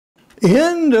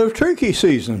End of turkey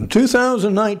season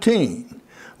 2019.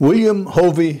 William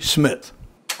Hovey Smith.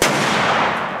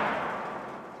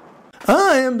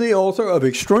 I am the author of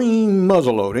Extreme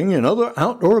Muzzleloading and other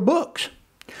outdoor books.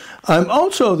 I'm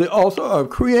also the author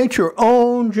of Create Your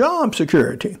Own Job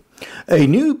Security, a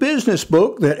new business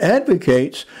book that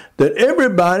advocates that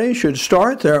everybody should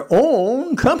start their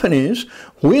own companies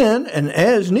when and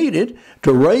as needed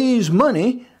to raise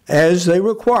money as they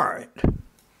require it.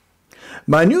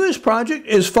 My newest project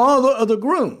is Father of the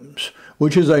Grooms,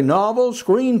 which is a novel,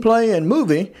 screenplay, and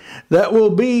movie that will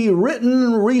be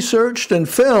written, researched, and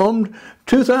filmed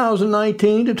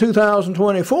 2019 to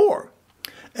 2024.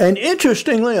 And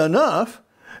interestingly enough,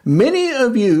 many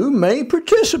of you may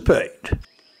participate.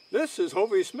 This is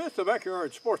Hovey Smith, the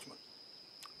Backyard Sportsman.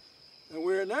 And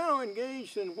we're now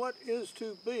engaged in what is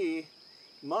to be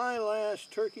my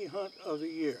last turkey hunt of the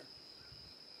year.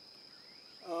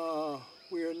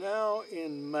 We are now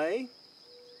in May,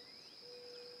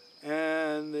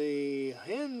 and the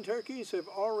hen turkeys have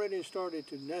already started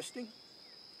to nesting,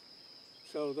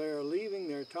 so they're leaving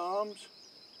their toms.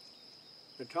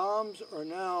 The toms are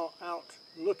now out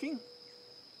looking.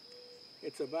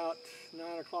 It's about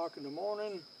 9 o'clock in the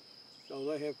morning, so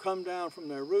they have come down from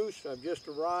their roost. I've just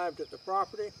arrived at the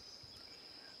property,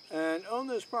 and on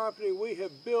this property we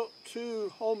have built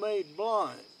 2 homemade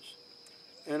blinds.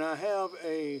 And I have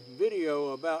a video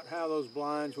about how those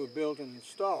blinds were built and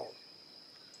installed.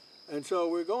 And so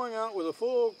we're going out with a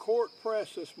full court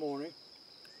press this morning,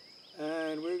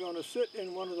 and we're going to sit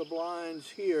in one of the blinds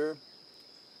here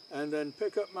and then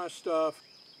pick up my stuff,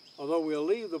 although we'll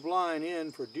leave the blind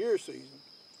in for deer season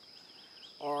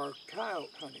or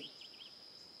coyote hunting,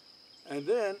 and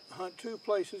then hunt 2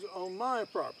 places on my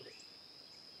property.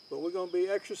 But we're going to be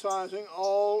exercising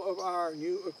all of our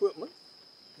new equipment,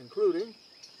 including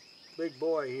Big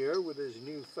Boy here with his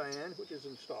new fan, which is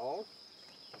installed.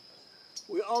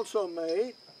 We also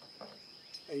made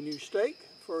a new stake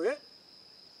for it,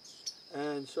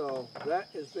 and so that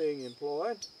is being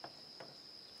employed.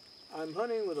 I'm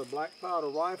hunting with a black powder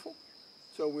rifle,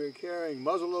 so we're carrying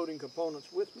muzzleloading components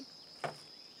with me.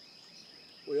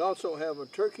 We also have a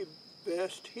turkey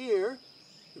vest here.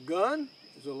 The gun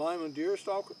is a Lyman Deer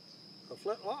Stalker, a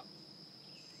flintlock,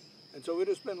 and so it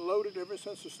has been loaded ever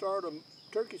since the start of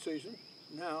turkey season,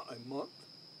 now a month,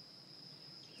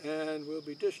 and will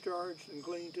be discharged and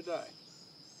cleaned today.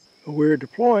 We're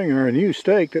deploying our new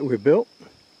stake that we built,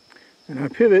 and I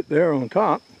pivot there on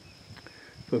top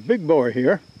for Big Boy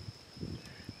here,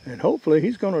 and hopefully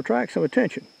he's going to attract some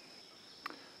attention.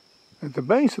 At the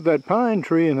base of that pine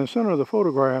tree in the center of the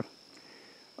photograph,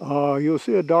 you'll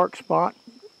see a dark spot,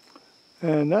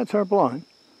 and that's our blind.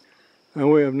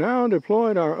 And we have now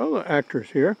deployed our other actors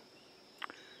here,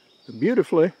 the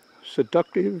beautifully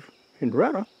seductive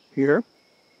Henrietta here,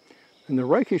 and the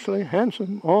rakishly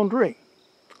handsome Andre.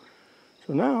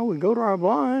 So now we go to our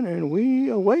blind and we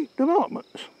await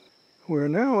developments. We're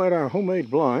now at our homemade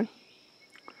blind,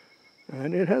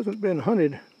 and it hasn't been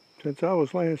hunted since I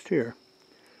was last here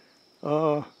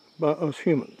by us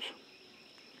humans.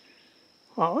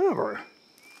 However,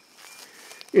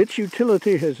 its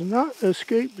utility has not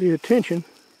escaped the attention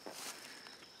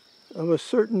of a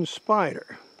certain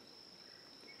spider,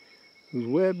 whose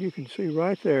web you can see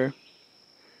right there.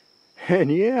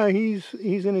 And yeah, he's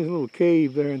in his little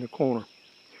cave there in the corner.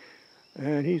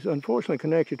 And he's unfortunately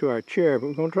connected to our chair, but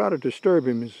we're going to try to disturb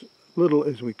him as little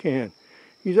as we can.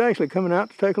 He's actually coming out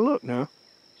to take a look now.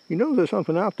 He knows there's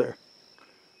something out there.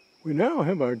 We now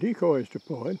have our decoys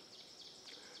deployed.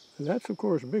 And that's, of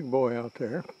course, Big Boy out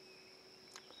there.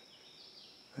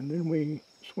 And then we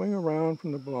swing around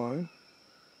from the blind.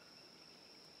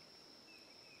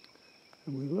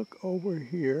 And we look over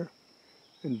here,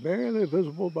 and barely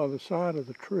visible by the side of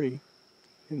the tree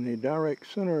in the direct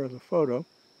center of the photo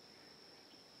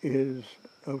is,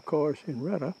 of course,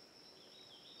 Henrietta.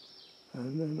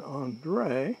 And then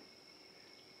Andre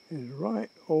is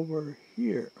right over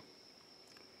here.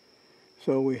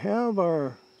 So we have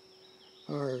our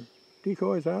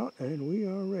decoys out, and we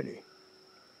are ready.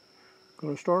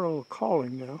 Going to start a little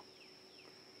calling now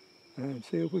and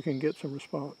see if we can get some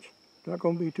response. Not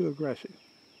going to be too aggressive.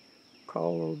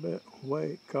 Call a little bit,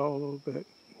 wait, call a little bit,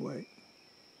 wait.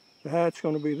 That's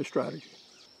going to be the strategy.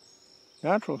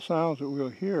 Natural sounds that we'll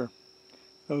hear,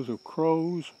 those of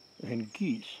crows and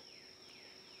geese.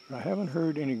 But I haven't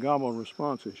heard any gobble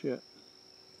responses yet.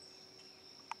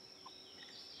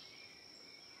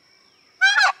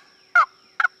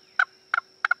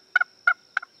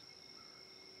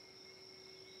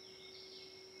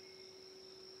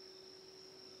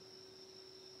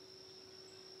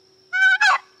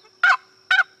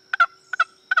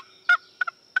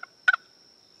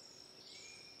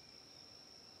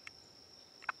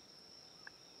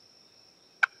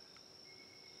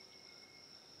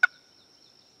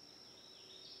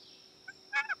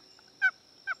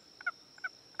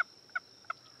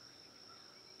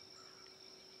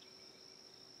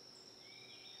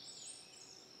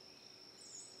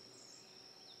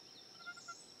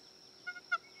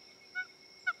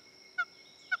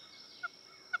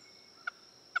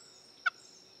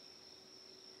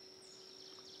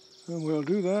 And we'll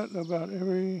do that about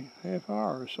every half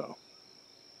hour or so.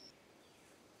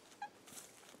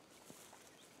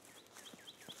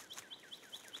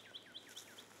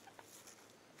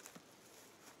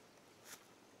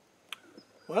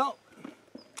 Well,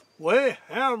 we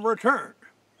have returned.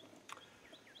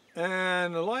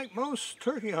 And like most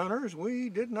turkey hunters, we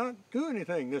did not do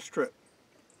anything this trip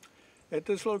at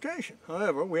this location.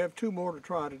 However, we have 2 more to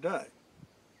try today.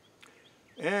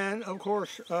 And of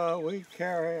course, we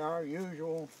carry our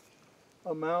usual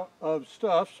amount of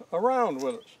stuff around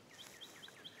with us.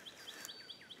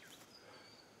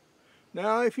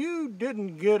 Now, if you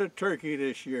didn't get a turkey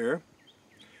this year,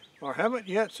 or haven't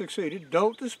yet succeeded,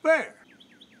 don't despair.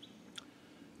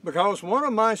 Because one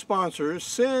of my sponsors,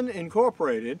 SIN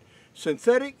Incorporated,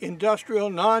 Synthetic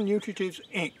Industrial Non-Nutritives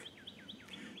Inc.,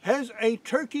 has a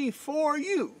turkey for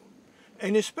you,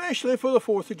 and especially for the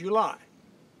 4th of July.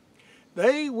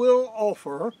 They will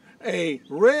offer a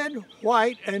red,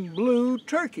 white, and blue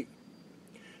turkey.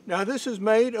 Now, this is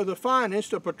made of the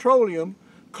finest of petroleum,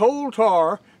 coal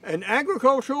tar, and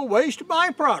agricultural waste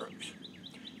byproducts.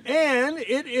 And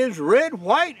it is red,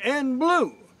 white, and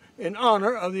blue in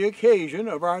honor of the occasion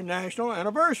of our national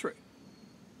anniversary.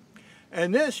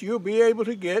 And this you'll be able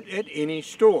to get at any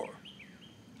store.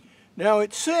 Now,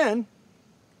 at SIN,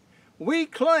 we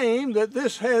claim that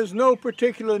this has no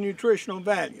particular nutritional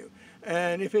value,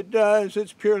 and if it does,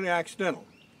 it's purely accidental.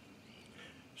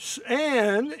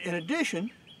 And in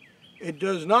addition, it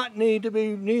does not need to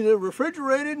be neither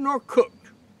refrigerated nor cooked.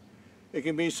 It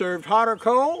can be served hot or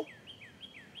cold,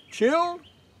 chilled,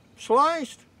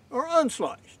 sliced, or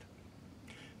unsliced,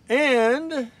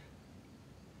 and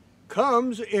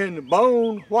comes in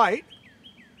bone white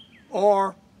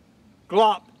or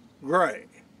glop gray.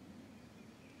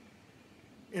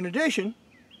 In addition,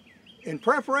 in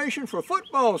preparation for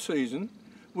football season,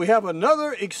 we have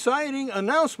another exciting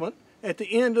announcement at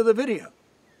the end of the video.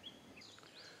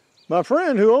 My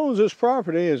friend who owns this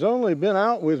property has only been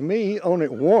out with me on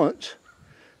it once,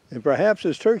 and perhaps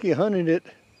has turkey hunted it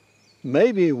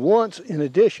maybe once in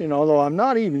addition, although I'm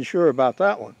not even sure about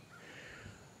that one.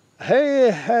 He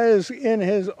has, in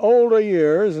his older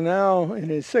years, now in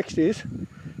his 60s,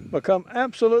 become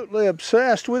absolutely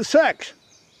obsessed with sex,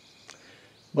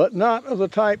 but not of the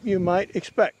type you might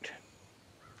expect.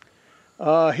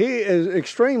 He is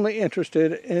extremely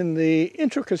interested in the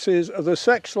intricacies of the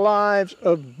sex lives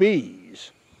of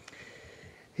bees.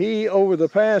 He, over the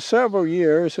past several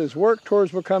years, has worked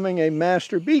towards becoming a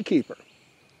master beekeeper,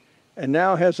 and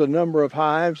now has a number of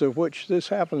hives, of which this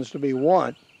happens to be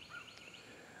one.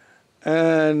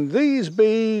 And these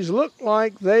bees look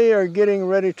like they are getting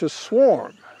ready to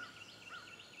swarm.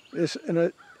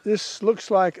 This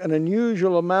looks like an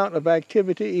unusual amount of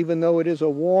activity, even though it is a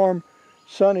warm,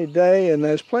 sunny day, and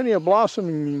there's plenty of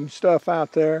blossoming stuff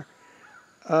out there.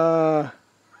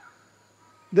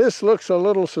 This looks a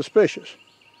little suspicious.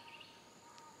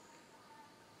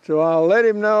 So I'll let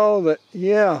him know that,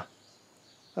 yeah,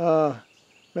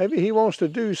 maybe he wants to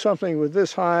do something with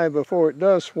this hive before it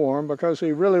does swarm, because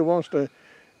he really wants to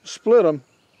split them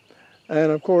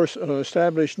and, of course,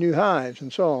 establish new hives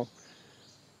and so on.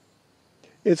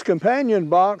 Its companion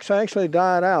box actually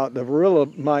died out. The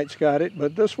varroa mites got it,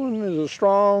 but this one is a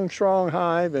strong, strong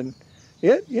hive, and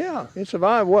it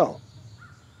survived well.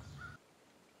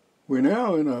 We're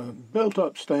now in a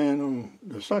built-up stand on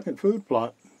the second food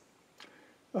plot.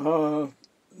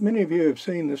 Many of you have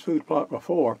seen this food plot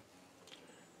before.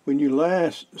 When you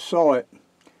last saw it,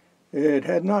 it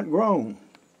had not grown.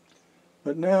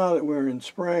 But now that we're in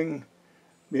spring,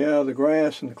 the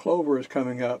grass and the clover is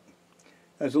coming up.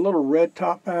 There's a little red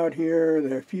top out here.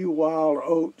 There are a few wild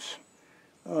oats.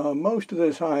 Most of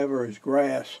this, however, is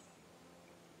grass.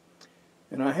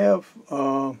 And I have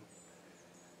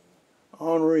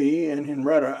Henri and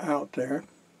Henrietta out there.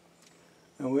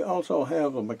 And we also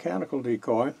have a mechanical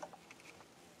decoy,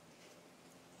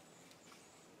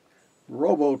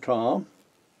 Robo-Tom,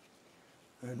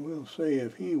 and we'll see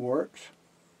if he works.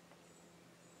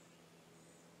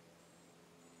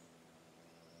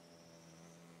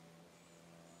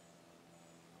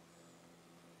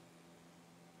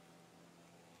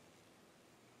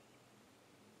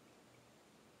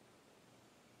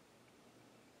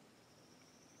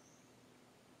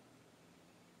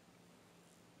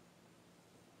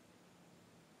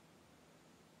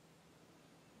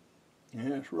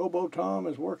 Yes, Robo-Tom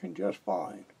is working just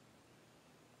fine.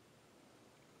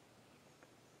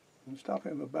 And stop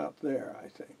him about there, I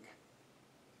think.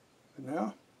 But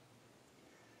now,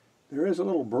 there is a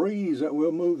little breeze that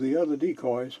will move the other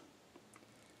decoys,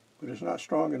 but it's not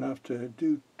strong enough to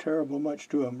do terribly much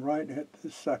to them right at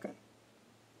this second.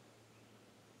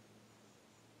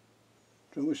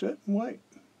 So we sit and wait.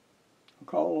 I'll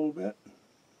call a little bit,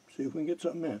 see if we can get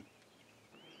something in.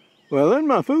 Well, in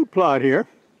my food plot here,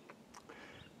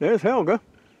 there's Helga.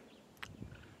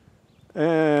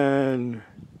 And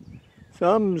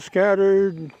some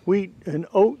scattered wheat and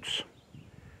oats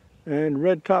and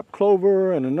red top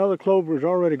clover, and another clover is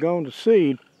already gone to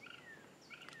seed.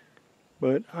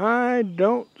 But I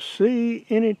don't see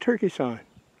any turkey sign.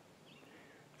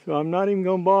 So I'm not even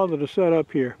going to bother to set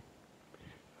up here.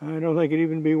 I don't think it'd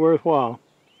even be worthwhile.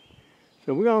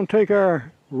 So we're going to take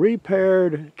our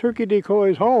repaired turkey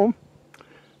decoys home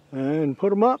and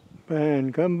put them up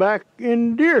and come back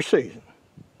in deer season.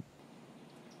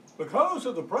 Because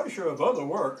of the pressure of other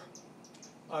work,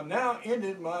 I've now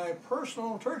ended my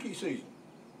personal turkey season.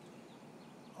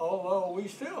 Although we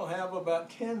still have about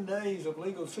 10 days of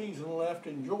legal season left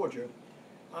in Georgia,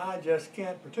 I just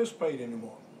can't participate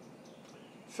anymore.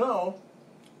 So,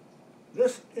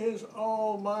 this is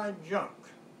all my junk,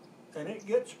 and it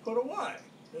gets put away.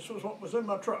 This was what was in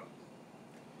my truck.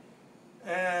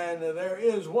 And there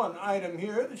is one item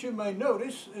here that you may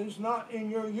notice is not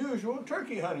in your usual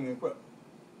turkey hunting equipment.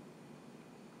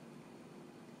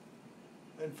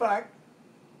 In fact,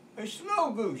 a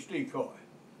snow goose decoy.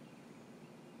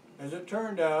 As it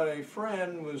turned out, a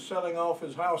friend was selling off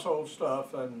his household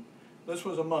stuff, and this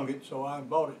was among it, so I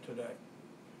bought it today.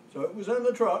 So it was in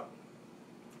the truck.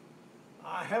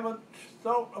 I haven't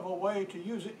thought of a way to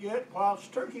use it yet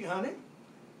whilst turkey hunting,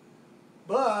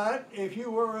 but if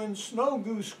you were in snow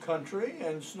goose country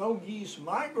and snow geese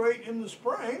migrate in the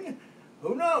spring,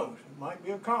 who knows? It might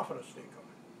be a confidence decoy.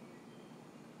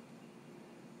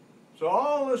 So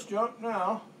all this junk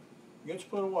now gets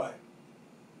put away.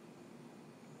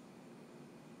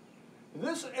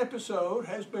 This episode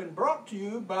has been brought to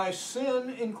you by SYN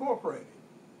Incorporated,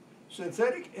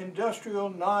 Synthetic Industrial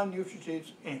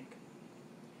Non-Nutritives, Inc.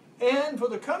 And for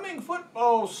the coming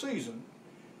football season,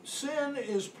 SYN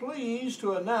is pleased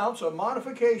to announce a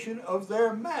modification of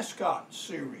their mascot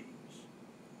series.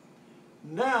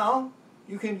 Now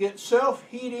you can get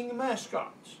self-heating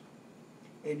mascots.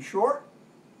 In short,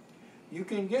 you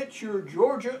can get your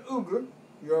Georgia Cougar,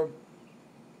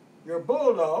 your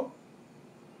bulldog,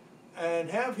 and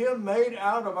have him made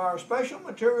out of our special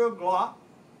material glop,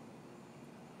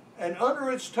 and under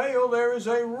its tail there is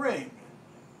a ring,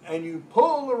 and you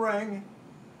pull the ring,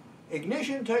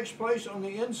 ignition takes place on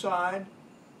the inside,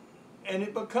 and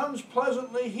it becomes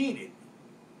pleasantly heated,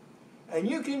 and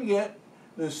you can get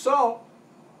the salt,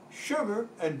 sugar,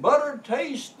 and butter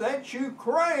taste that you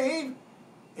crave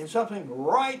in something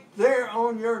right there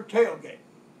on your tailgate.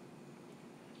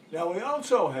 Now we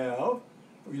also have,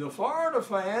 for the Florida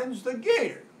fans, the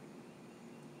Gator.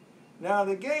 Now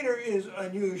the Gator is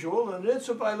unusual, and it's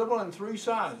available in 3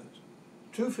 sizes: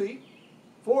 2 feet,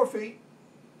 4 feet,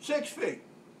 6 feet.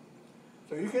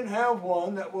 So you can have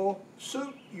one that will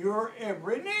suit your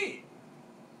every need.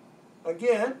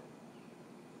 Again,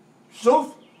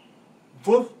 zoof,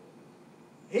 woof,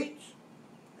 eats,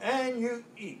 and you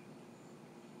eat.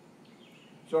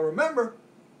 So remember,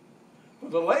 for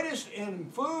the latest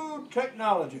in food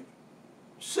technology,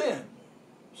 SYN,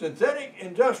 Synthetic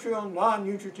Industrial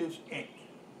Non-Nutritives, Inc.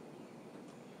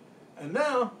 And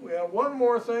now we have one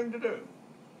more thing to do.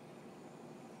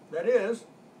 That is,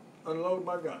 unload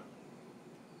my gun.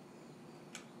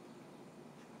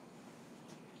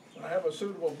 I have a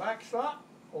suitable backstop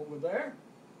over there.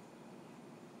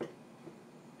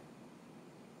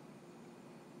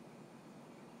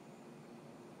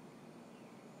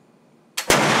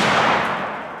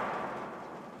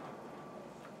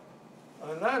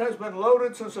 And that has been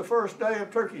loaded since the first day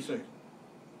of turkey season.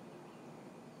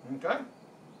 Okay?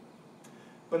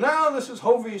 But now this is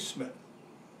Hovey Smith,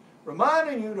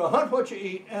 reminding you to hunt what you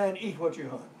eat and eat what you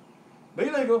hunt. Be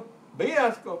legal, be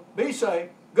ethical, be safe.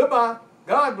 Goodbye,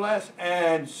 God bless,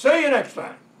 and see you next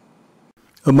time.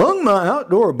 Among my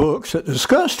outdoor books that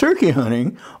discuss turkey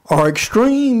hunting are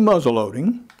Extreme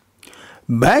Muzzleloading,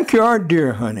 Backyard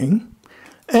Deer Hunting,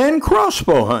 and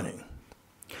Crossbow Hunting.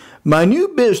 My new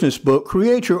business book,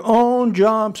 Create Your Own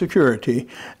Job Security,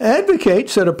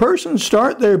 advocates that a person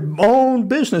start their own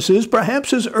businesses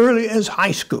perhaps as early as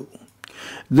high school.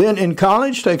 Then in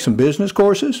college, take some business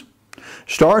courses,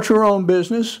 start your own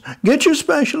business, get your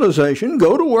specialization,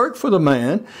 go to work for the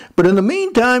man, but in the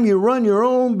meantime, you run your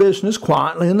own business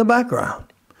quietly in the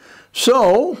background.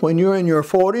 So, when you're in your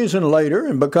 40s and later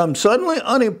and become suddenly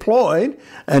unemployed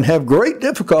and have great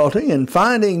difficulty in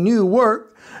finding new work,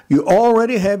 you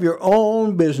already have your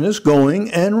own business going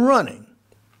and running.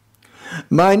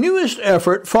 My newest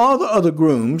effort, Father of the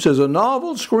Grooms, is a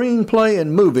novel, screenplay,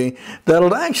 and movie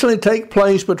that'll actually take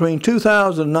place between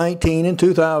 2019 and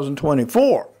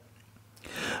 2024.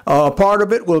 Part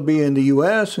of it will be in the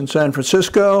U.S., in San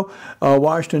Francisco,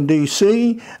 Washington,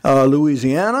 D.C.,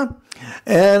 Louisiana,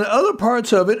 and other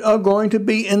parts of it are going to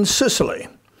be in Sicily.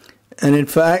 And in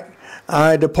fact,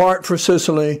 I depart for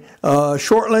Sicily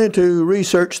shortly to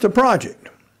research the project.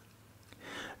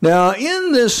 Now,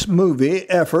 in this movie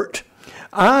effort,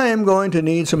 I am going to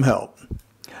need some help.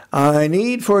 I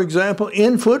need, for example,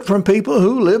 input from people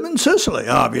who live in Sicily,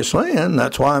 obviously, and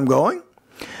that's why I'm going.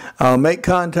 I'll make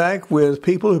contact with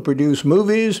people who produce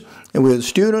movies and with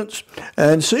students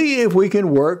and see if we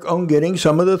can work on getting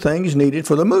some of the things needed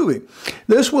for the movie.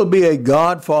 This will be a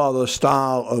Godfather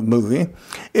style of movie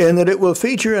in that it will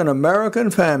feature an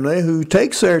American family who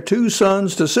takes their 2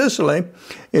 sons to Sicily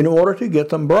in order to get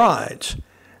them brides,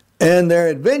 and their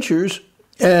adventures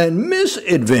and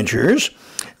misadventures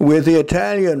with the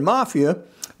Italian mafia,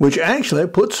 which actually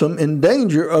puts them in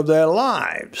danger of their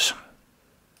lives.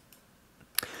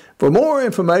 For more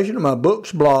information on my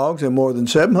books, blogs, and more than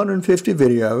 750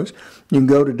 videos, you can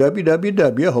go to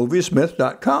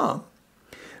www.hoviasmith.com.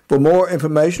 For more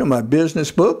information on my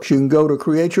business books, you can go to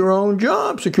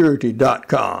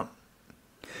createyourownjobsecurity.com.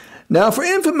 Now, for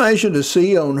information to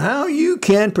see on how you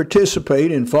can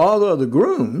participate in Father of the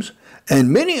Grooms,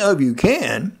 and many of you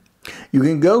can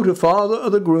go to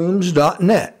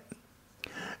fatherofthegrooms.net.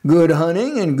 Good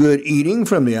hunting and good eating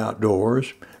from the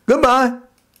outdoors. Goodbye,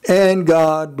 and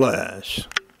God bless.